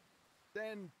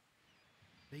 Then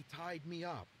they tied me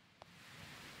up.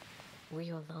 Were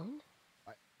you alone?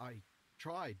 I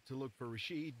tried to look for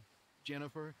Rashid,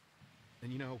 Jennifer,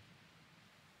 and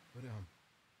but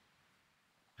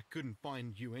I couldn't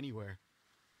find you anywhere.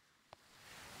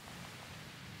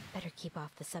 Better keep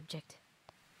off the subject.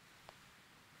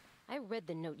 I read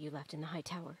the note you left in the high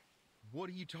tower. What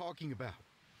are you talking about?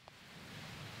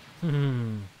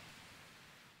 The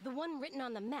one written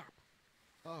on the map.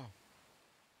 Oh,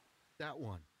 that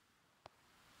one.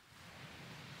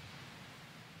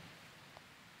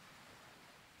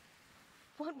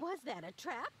 What was that, a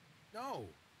trap? No.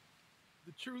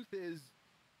 The truth is,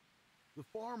 the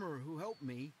farmer who helped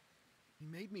me, he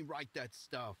made me write that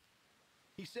stuff.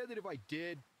 He said that if I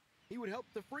did, he would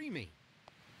help to free me.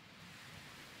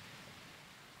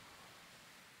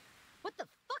 What the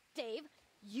fuck, Dave?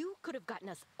 You could have gotten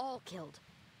us all killed.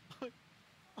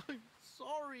 I'm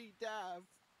sorry, Dav.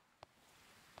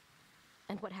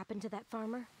 And what happened to that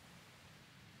farmer?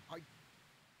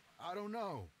 I don't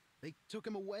know. They took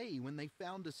him away when they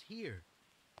found us here.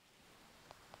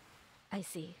 I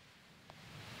see.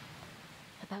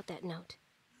 About that note.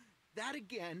 That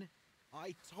again,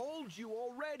 I told you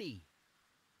already.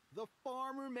 The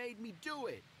farmer made me do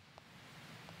it.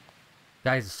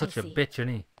 Guy's such a see. bitch, isn't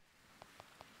he?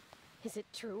 Is it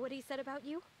true what he said about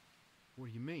you? What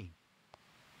do you mean?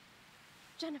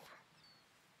 Jennifer.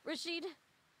 Rashid,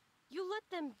 you let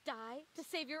them die to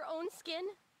save your own skin?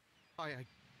 I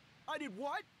did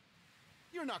what?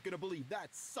 You're not gonna believe that,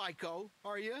 psycho,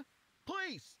 are you?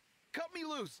 Please, cut me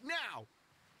loose, now!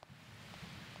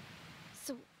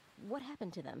 So, what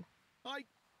happened to them? I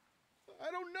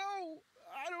don't know.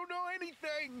 I don't know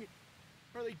anything.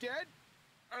 Are they dead?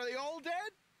 Are they all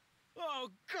dead? Oh,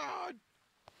 God!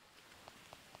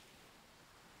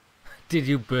 Did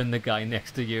you burn the guy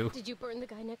next to you? Did you burn the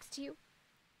guy next to you?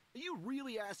 Are you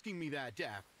really asking me that,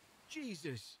 Daff?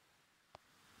 Jesus.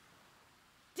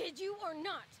 Did you or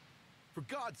not? For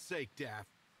God's sake, Daff.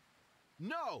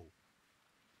 No!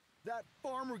 That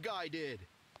farmer guy did.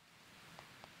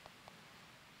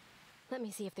 Let me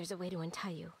see if there's a way to untie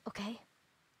you, okay?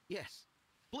 Yes.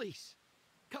 Please.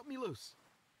 Cut me loose.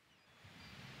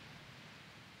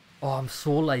 Oh, I'm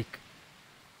so like...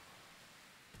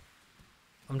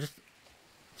 I'm just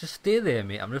stay there,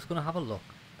 mate. I'm just going to have a look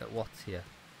at what's here.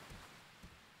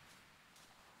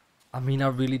 I mean, I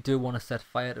really do want to set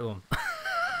fire to him.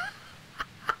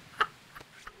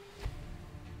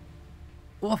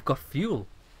 Oh, I've got fuel.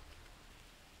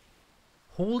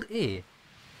 Hold A.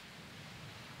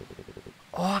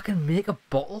 Oh, I can make a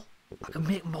bottle. I can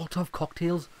make Molotov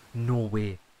cocktails. No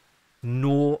way.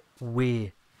 No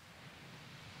way.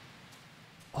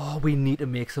 Oh, we need to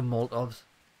make some Molotovs.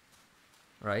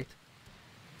 Right?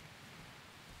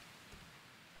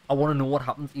 I want to know what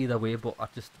happens either way, but I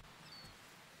just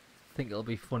think it'll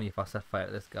be funny if I set fire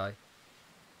to this guy.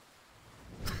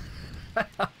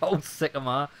 How sick am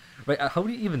I? Right, how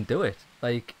do you even do it?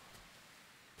 Like,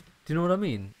 do you know what I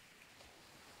mean?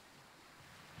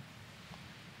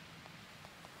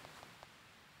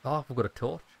 Oh, we've got a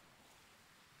torch.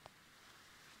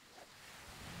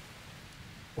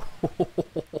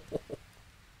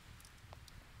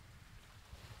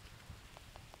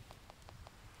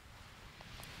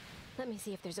 Let me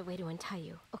see if there's a way to untie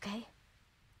you, okay?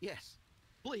 Yes.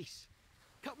 Please.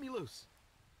 Cut me loose.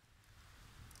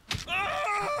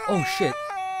 Oh shit.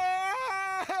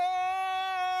 Well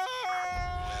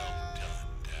done,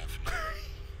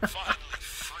 Daphne. Finally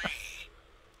free.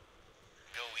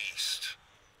 Go east,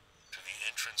 to the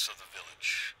entrance of the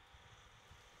village.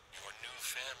 Your new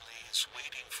family is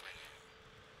waiting for you.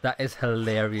 That is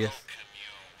hilarious. Welcome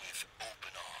you with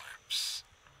open arms.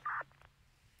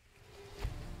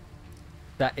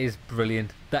 That is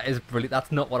brilliant. That is brilliant.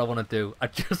 That's not what I want to do. I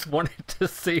just wanted to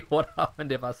see what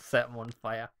happened if I set him on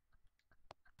fire.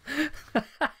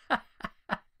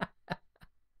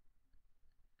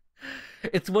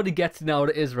 It's what he gets now,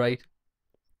 it is, right?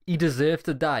 He deserves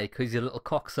to die because he's a little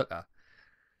cocksucker.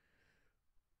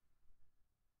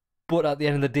 But at the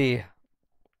end of the day,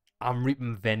 I'm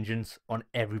reaping vengeance on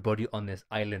everybody on this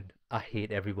island. I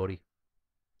hate everybody.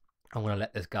 I'm gonna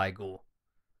let this guy go.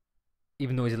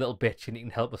 Even though he's a little bitch and he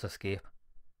can help us escape.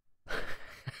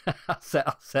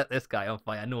 I'll set this guy on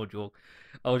fire, no joke.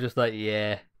 I was just like,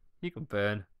 yeah, you can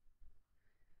burn.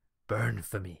 Burn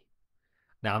for me.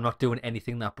 Now, I'm not doing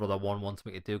anything that Brother 1 wants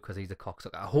me to do because he's a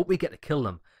cocksucker. I hope we get to kill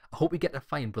them. I hope we get to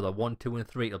find Brother 1, 2, and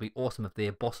 3. It'll be awesome if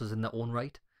they're bosses in their own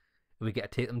right. And we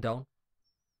get to take them down.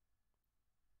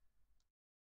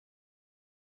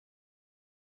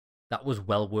 That was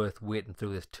well worth waiting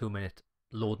through this 2-minute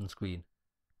loading screen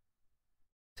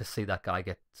to see that guy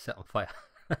get set on fire.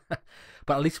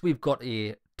 But at least we've got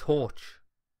a torch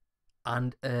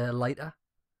and a lighter.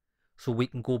 So we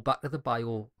can go back to the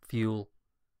biofuel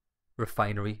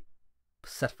refinery,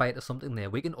 set fire to something there.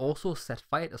 We can also set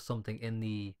fire to something in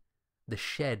the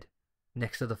shed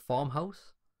next to the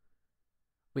farmhouse.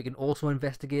 We can also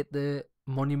investigate the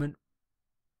monument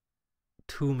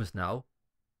tombs now.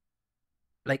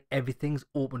 Like, everything's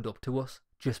opened up to us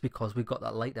just because we got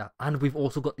that lighter. And we've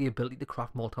also got the ability to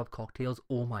craft Molotov cocktails.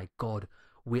 Oh my god.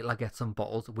 Wait till I get some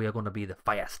bottles. We're going to be the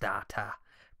fire starter.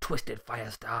 Twisted fire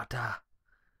starter.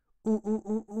 Ooh, ooh,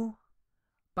 ooh, ooh.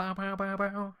 Bow, bow, bow,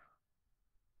 bow.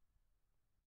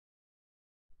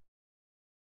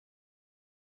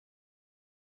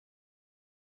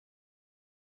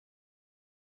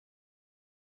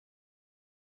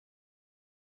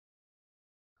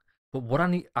 But what I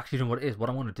need, actually, you know what it is? What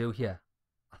I want to do here,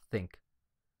 I think.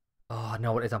 Oh,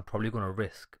 no, it is. I'm probably going to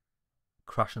risk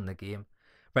crashing the game.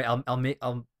 Right,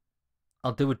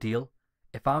 I'll do a deal.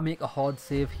 If I make a hard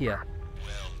save here.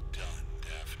 Well done,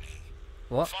 Daphne.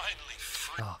 What? Finally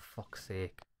free. Oh, fuck's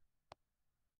sake.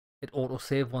 It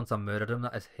auto-saved once I murdered him.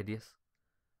 That is hideous.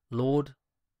 Load.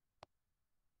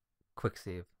 Quick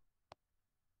save.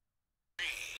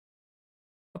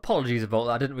 Apologies about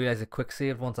that. I didn't realise it quick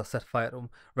saved once I set fire to him.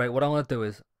 Right, what I'm going to do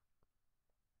is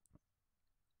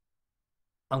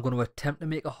I'm going to attempt to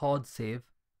make a hard save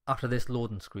after this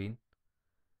loading screen.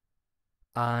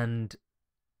 And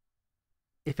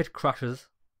if it crashes,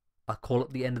 I'll call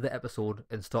it the end of the episode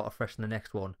and start afresh in the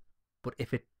next one. But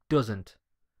if it doesn't,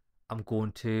 I'm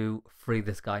going to free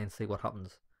this guy and see what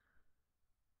happens.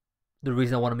 The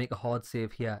reason I want to make a hard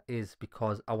save here is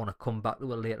because I want to come back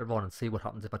to it later on and see what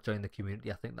happens if I join the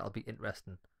community. I think that'll be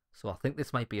interesting. So I think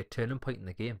this might be a turning point in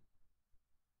the game.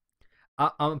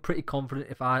 I'm pretty confident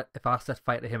if I set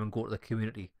fire to him and go to the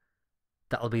community,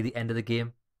 that'll be the end of the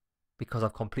game. Because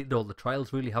I've completed all the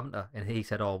trials, really, haven't I? And he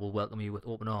said, oh, we'll welcome you with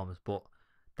open arms. But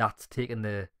that's taking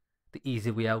the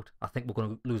easy way out. I think we're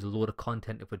going to lose a load of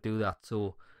content if we do that.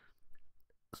 So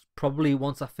probably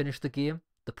once I finish the game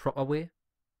the proper way,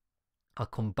 I'll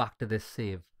come back to this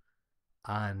save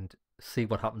and see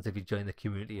what happens if you join the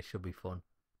community. It should be fun.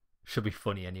 Should be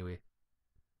funny anyway.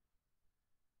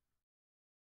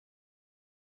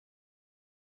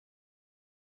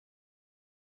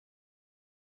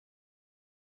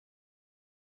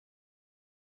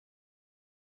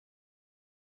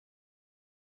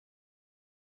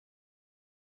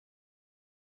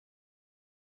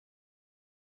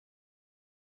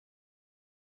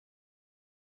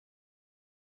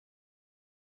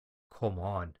 Come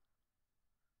on.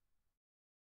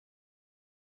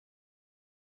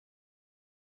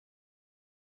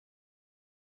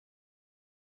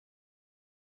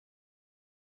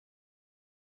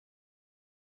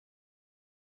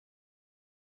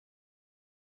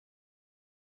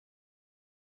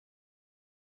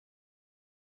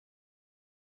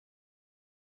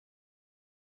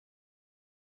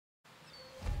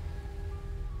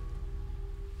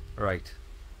 Right.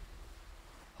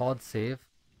 Hard save.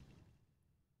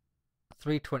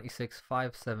 326,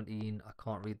 517. I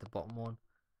can't read the bottom one.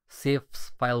 Save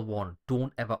file 1.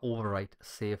 Don't ever overwrite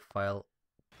save file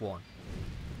 1.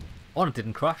 Oh, it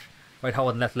didn't crash. Right,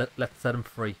 Howard, let's set him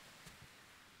free.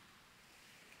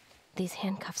 These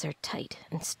handcuffs are tight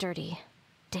and sturdy.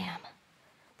 Damn.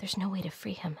 There's no way to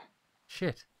free him.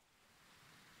 Shit.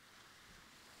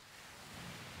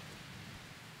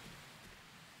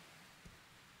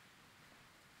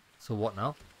 So what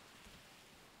now?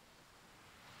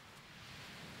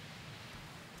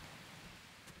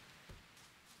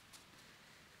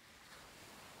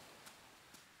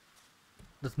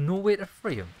 There's no way to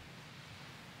free him.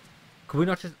 Could we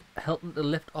not just help him to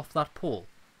lift off that pole?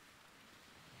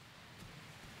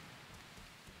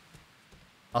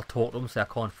 I'll talk to him, say I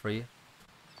can't free you.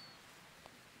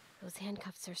 Those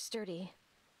handcuffs are sturdy.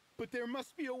 But there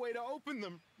must be a way to open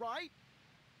them, right?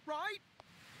 Right?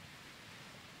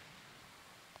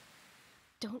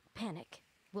 Don't panic.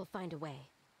 We'll find a way.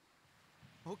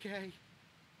 Okay.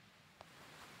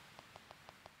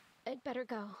 I'd better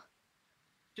go.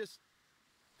 Just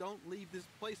don't leave this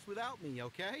place without me,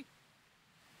 okay?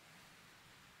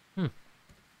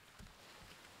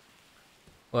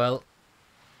 Well,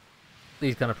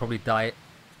 he's gonna probably die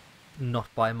not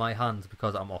by my hands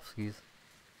because I'm off skis.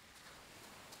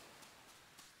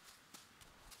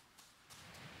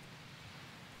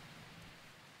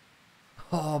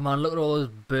 Oh man, look at all those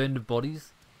burned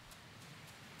bodies.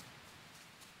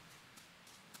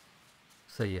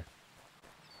 See ya.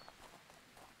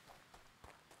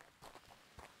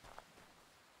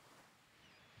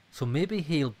 So maybe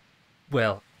he'll,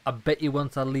 well, I bet you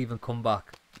once I leave and come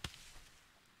back,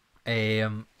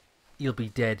 he'll be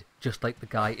dead, just like the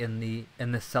guy in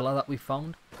the cellar that we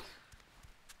found.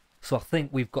 So I think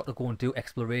we've got to go and do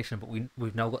exploration, but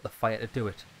we've now got the fire to do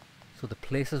it. So the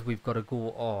places we've got to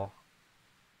go are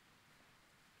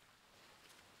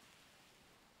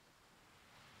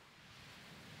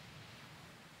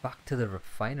back to the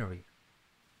refinery.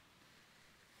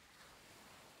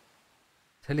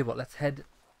 Tell you what, let's head.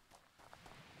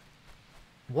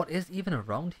 What is even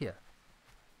around here?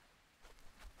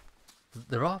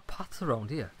 There are paths around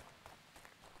here.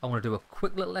 I want to do a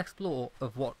quick little explore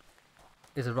of what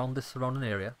is around this surrounding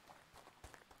area.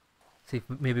 See if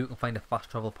maybe we can find a fast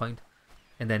travel point.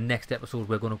 And then next episode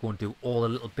we're going to go and do all the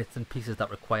little bits and pieces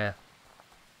that require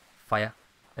fire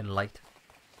and light.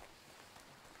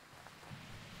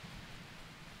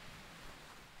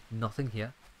 Nothing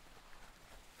here.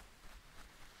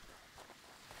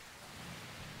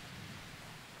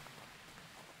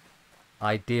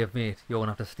 Aye, Dave, mate, you're going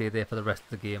to have to stay there for the rest of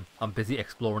the game. I'm busy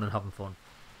exploring and having fun.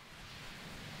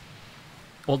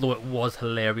 Although it was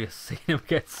hilarious seeing him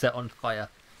get set on fire.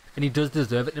 And he does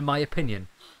deserve it, in my opinion.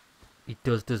 He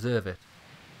does deserve it.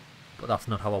 But that's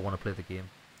not how I want to play the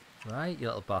game. Right, you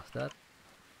little bastard.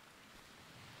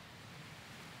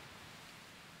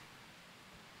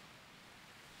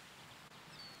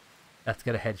 Let's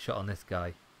get a headshot on this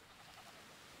guy.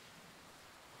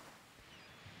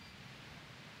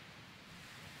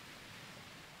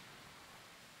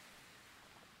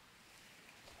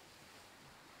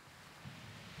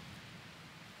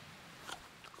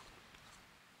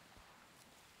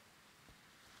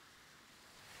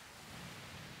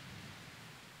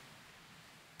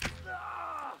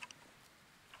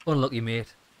 Unlucky,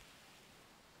 mate.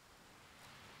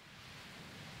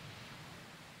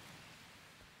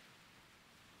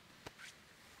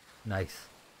 Nice.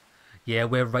 Yeah,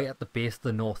 we're right at the base of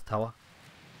the North Tower.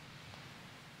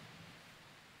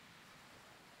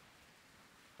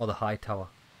 Or the High Tower.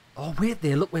 Oh, wait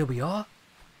there, look where we are.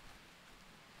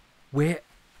 Where?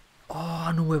 Oh,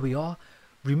 I know where we are.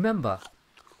 Remember,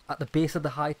 at the base of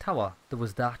the High Tower, there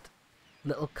was that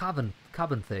little cabin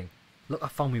thing. Look, I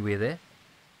found my way there.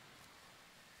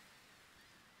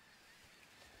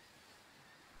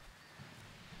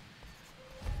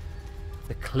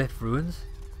 The cliff ruins.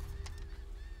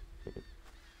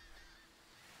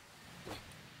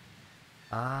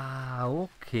 Ah,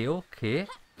 okay, okay.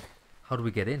 How do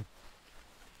we get in?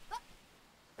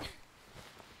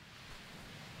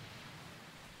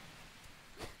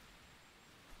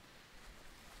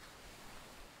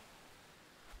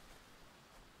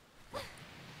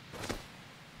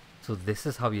 So this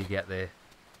is how you get there.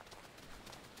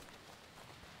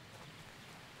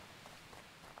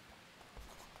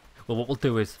 Well, what we'll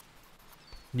do is,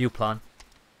 new plan.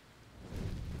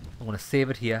 I'm going to save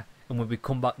it here, and when we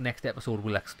come back next episode,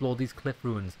 we'll explore these cliff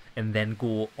ruins and then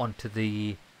go onto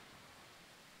the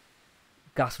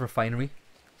gas refinery,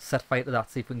 set fire to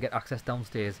that, see if we can get access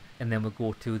downstairs, and then we'll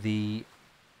go to the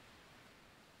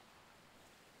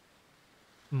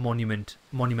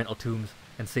monumental tombs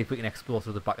and see if we can explore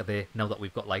through the back of there now that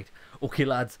we've got light. Okay,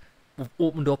 lads, we've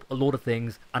opened up a load of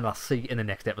things, and I'll see you in the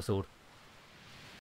next episode.